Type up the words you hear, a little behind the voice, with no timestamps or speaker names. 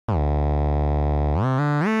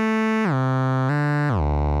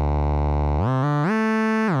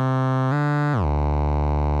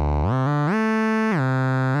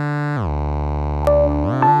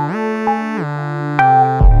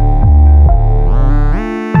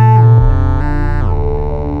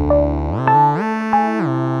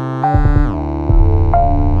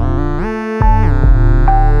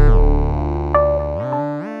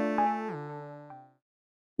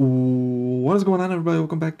everybody?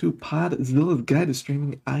 Welcome back to Podzilla's Guide to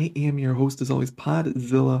Streaming. I am your host, as always,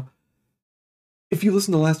 Podzilla. If you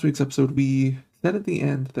listened to last week's episode, we said at the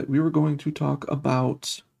end that we were going to talk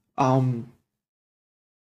about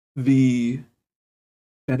the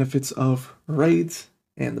benefits of raids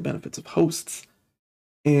and the benefits of hosts.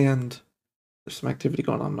 And there's some activity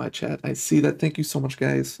going on in my chat. I see that. Thank you so much,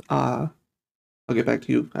 guys. I'll get back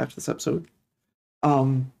to you after this episode.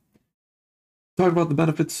 Talk about the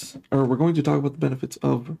benefits, or we're going to talk about the benefits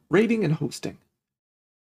of raiding and hosting,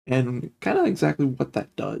 and kind of exactly what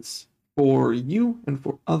that does for you and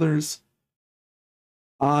for others.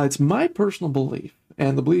 It's my personal belief,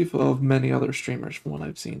 and the belief of many other streamers from what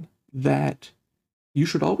I've seen, that you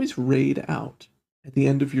should always raid out at the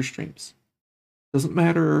end of your streams. Doesn't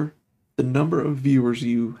matter the number of viewers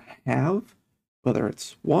you have, whether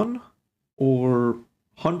it's 1 or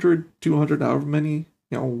 100, 200, however many,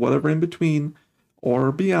 whatever in between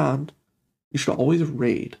or beyond, you should always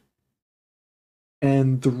raid.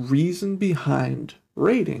 And the reason behind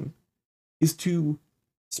raiding is to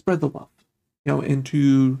spread the love, and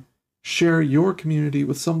to share your community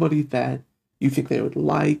with somebody that you think they would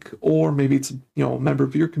like, or maybe it's, a member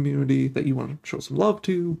of your community that you want to show some love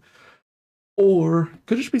to, or it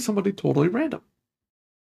could just be somebody totally random.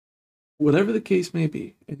 Whatever the case may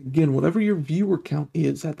be, and again, whatever your viewer count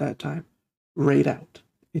is at that time, raid out.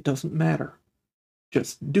 It doesn't matter.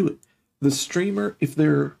 Just do it. The streamer, if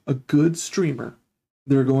they're a good streamer,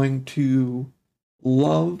 they're going to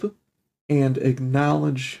love and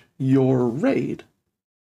acknowledge your raid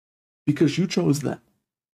because you chose them.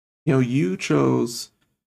 You chose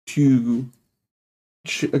to,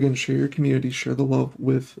 again, share your community, share the love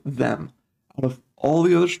with them. Out of all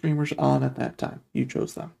the other streamers on at that time, you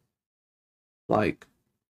chose them. Like,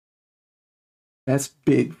 that's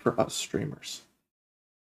big for us streamers.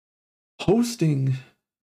 Hosting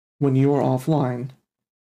when you are offline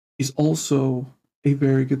is also a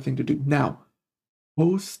very good thing to do. Now,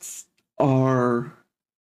 hosts are,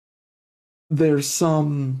 there's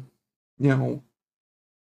some,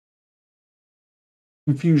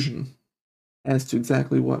 confusion as to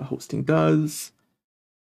exactly what hosting does,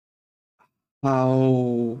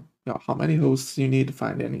 how many hosts you need to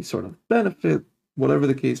find any sort of benefit, whatever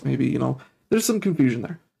the case may be, there's some confusion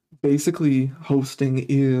there. Basically, hosting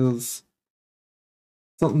is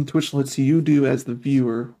something Twitch lets you do as the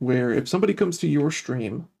viewer, where if somebody comes to your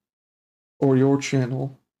stream or your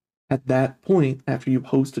channel at that point after you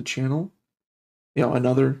host a channel,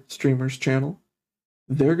 another streamer's channel,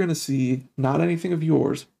 they're going to see not anything of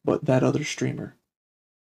yours, but that other streamer.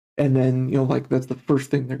 And then, that's the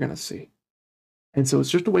first thing they're going to see. And so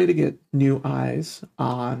it's just a way to get new eyes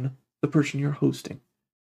on the person you're hosting.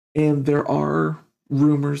 And there are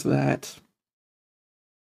rumors that,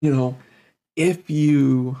 if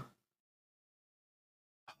you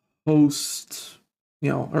host,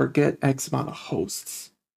 or get X amount of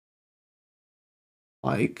hosts,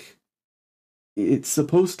 like, it's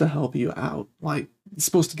supposed to help you out. Like, it's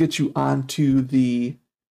supposed to get you onto the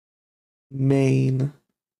main,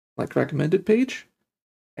 recommended page.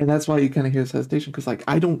 And that's why you kind of hear this hesitation, because,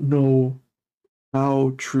 I don't know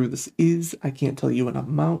how true this is. I can't tell you an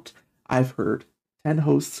amount. I've heard 10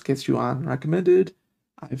 hosts gets you on recommended.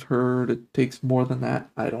 I've heard it takes more than that.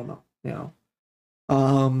 I don't know,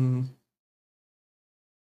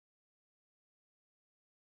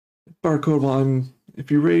 Barcode, well, if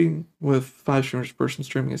you're rating with 5 streamers per person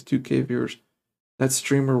streaming as 2K viewers, that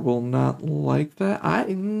streamer will not like that.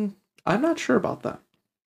 I'm not sure about that.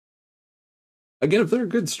 Again, if they're a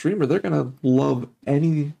good streamer, they're gonna love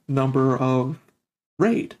any number of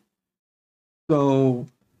raid. So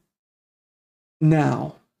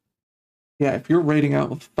now, if you're raiding out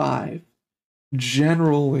with 5,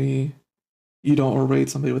 generally you don't raid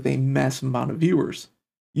somebody with a massive amount of viewers.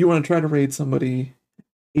 You want to try to raid somebody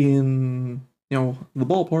in, the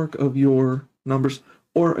ballpark of your numbers,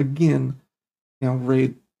 or again,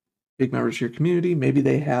 raid big members of your community. Maybe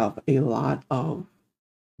they have a lot of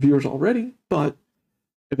viewers already, but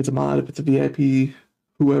if it's a mod, if it's a VIP,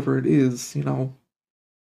 whoever it is,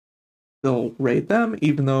 they'll raid them,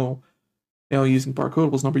 even though, using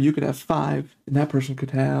Barcodable's number, you could have 5, and that person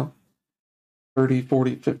could have 30,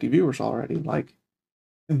 40, 50 viewers already. Like,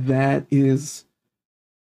 that is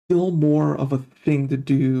still more of a thing to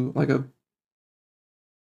do, I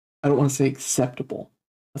don't want to say acceptable.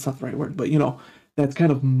 That's not the right word, but, that's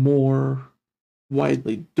kind of more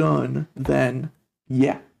widely done than,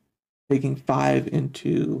 taking 5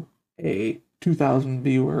 into a 2,000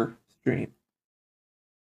 viewer stream.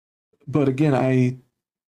 But again,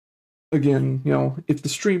 if the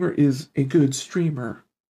streamer is a good streamer,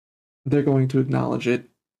 they're going to acknowledge it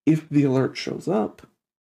if the alert shows up,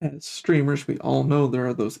 as streamers, we all know there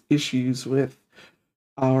are those issues with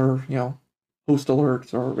our, host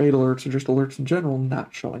alerts or raid alerts or just alerts in general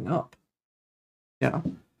not showing up. Yeah.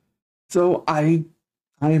 So I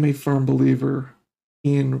am a firm believer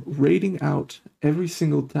in rating out every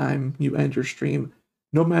single time you end your stream,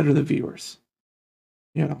 no matter the viewers.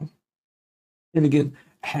 You know. And again,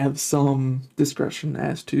 have some discretion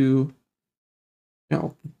as to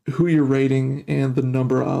who you're rating and the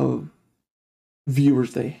number of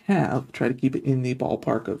viewers they have. Try to keep it in the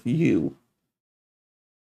ballpark of you.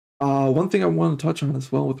 One thing I want to touch on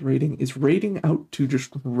as well with rating is rating out to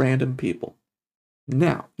just random people.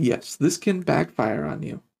 Now, yes, this can backfire on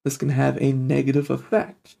you. This can have a negative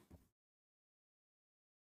effect.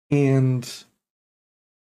 And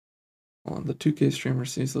the 2K streamer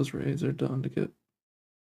sees those raids are done to get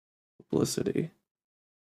publicity.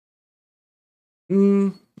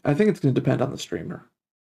 I think it's going to depend on the streamer.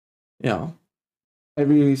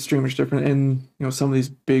 Every streamer's different, and some of these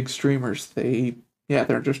big streamers,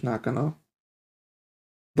 they're just not gonna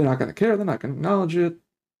care. They're not gonna acknowledge it.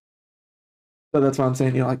 So that's why I'm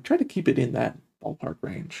saying, try to keep it in that ballpark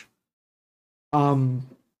range. But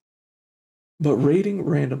rating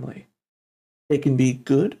randomly, it can be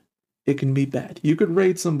good, it can be bad. You could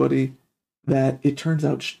raid somebody that it turns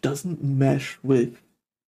out just doesn't mesh with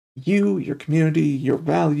you, your community, your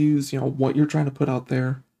values, what you're trying to put out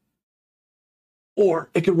there. Or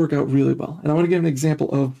it could work out really well. And I want to give an example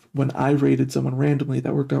of when I rated someone randomly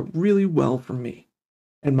that worked out really well for me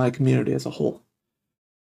and my community as a whole.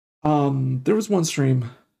 There was one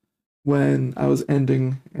stream when I was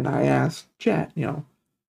ending and I asked chat, do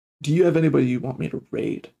you have anybody you want me to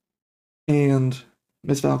raid? And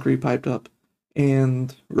Miss Valkyrie piped up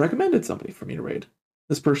and recommended somebody for me to raid.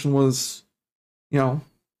 This person was,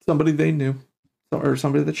 somebody they knew, or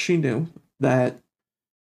somebody that she knew that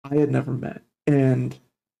I had never met. And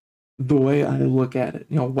the way I look at it,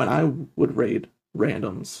 when I would raid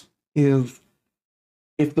randoms, is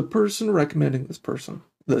if the person recommending this person,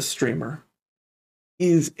 the streamer,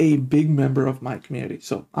 is a big member of my community.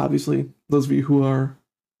 So obviously, those of you who are,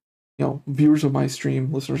 viewers of my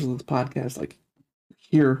stream, listeners of this podcast,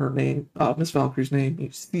 hear her name, Miss Valkyrie's name,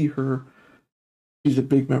 you see her. She's a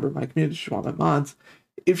big member of my community. She's one of my mods.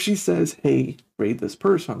 If she says, "Hey, raid this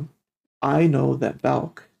person," I know that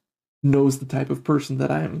Valk knows the type of person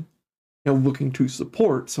that I'm looking to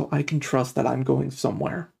support, so I can trust that I'm going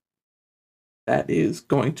somewhere that is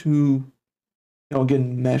going to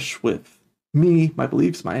again mesh with me, my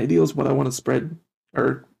beliefs, my ideals, what I want to spread,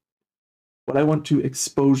 or what I want to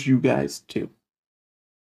expose you guys to.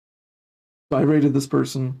 So I rated this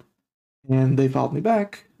person and they followed me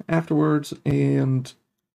back afterwards, and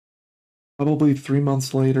probably 3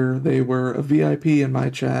 months later they were a VIP in my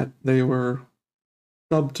chat. They were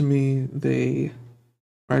subbed to me. They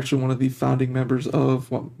are actually one of the founding members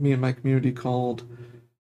of what me and my community called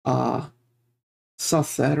Sus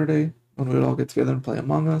Saturday, when we would all get together and play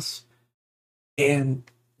Among Us. And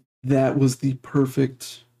that was the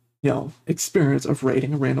perfect, experience of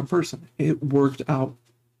raiding a random person. It worked out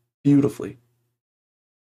beautifully.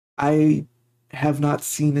 I have not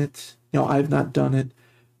seen it, I've not done it,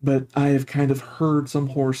 but I have kind of heard some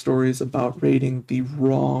horror stories about raiding the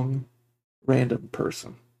wrong random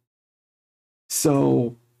person.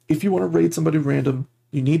 So if you want to raid somebody random,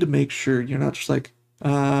 you need to make sure you're not just like,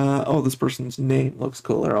 oh, this person's name looks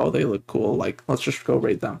cool, or oh, they look cool, let's just go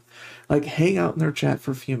raid them. Hang out in their chat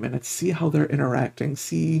for a few minutes, see how they're interacting,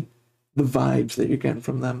 see the vibes that you're getting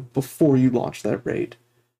from them before you launch that raid.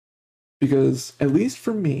 Because at least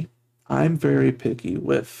for me, I'm very picky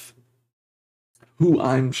with who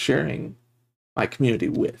I'm sharing my community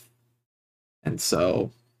with. And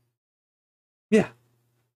so, yeah.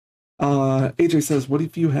 AJ says, what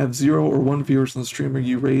if you have 0 or 1 viewers and the streamer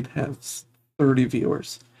you raid has 30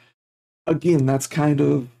 viewers? Again, that's kind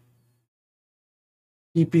of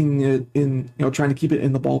keeping it in, trying to keep it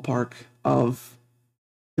in the ballpark of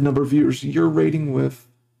the number of viewers you're raiding with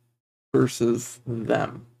versus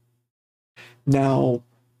them. Now,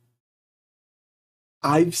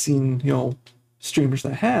 I've seen, streamers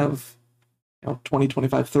that have, 20,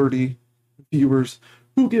 25, 30 viewers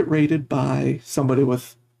who get rated by somebody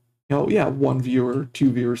with, 1 viewer,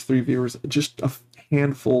 2 viewers, 3 viewers, just a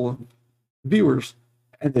handful of viewers,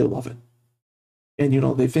 and they love it. And,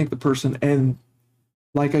 they thank the person, and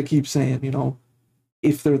like I keep saying,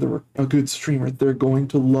 if they're a good streamer, they're going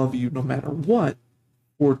to love you no matter what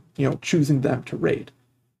for, choosing them to raid.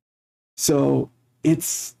 So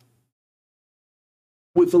it's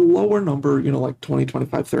with a lower number, 20,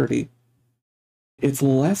 25, 30, it's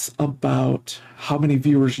less about how many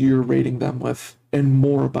viewers you're rating them with and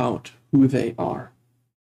more about who they are.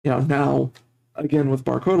 Now, again, with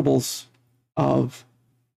barcodables of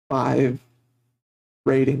 5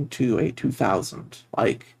 rating to a 2000,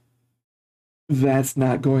 like, that's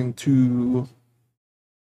not going to,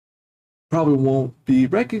 probably won't be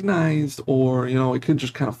recognized, or, it could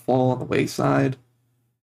just kind of fall on the wayside.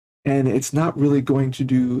 And it's not really going to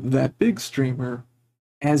do that big streamer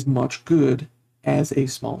as much good as a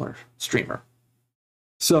smaller streamer.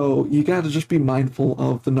 So you got to just be mindful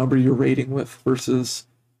of the number you're rating with versus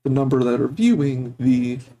the number that are viewing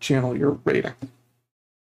the channel you're rating.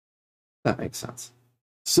 That makes sense.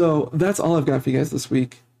 So that's all I've got for you guys this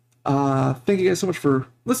week. Thank you guys so much for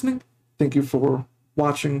listening. Thank you for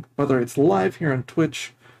watching, whether it's live here on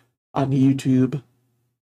Twitch, on YouTube.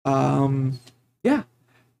 Yeah.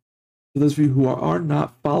 For those of you who are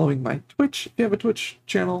not following my Twitch, if you have a Twitch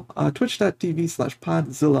channel,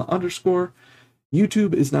 twitch.tv/podzilla_.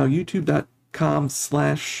 YouTube is now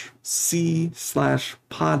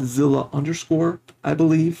youtube.com/c/podzilla_, I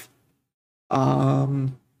believe.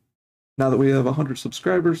 Now that we have 100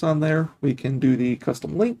 subscribers on there, we can do the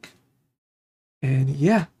custom link. And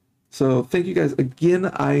yeah, so thank you guys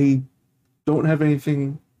again. I don't have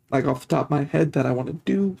anything like off the top of my head that I want to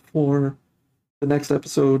do for the next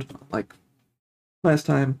episode like last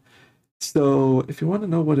time. So if you want to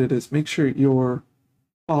know what it is, make sure you're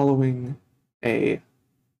following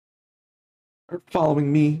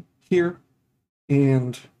me here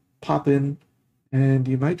and pop in, and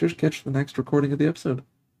you might just catch the next recording of the episode.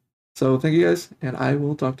 So thank you guys, and I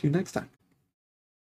will talk to you next time.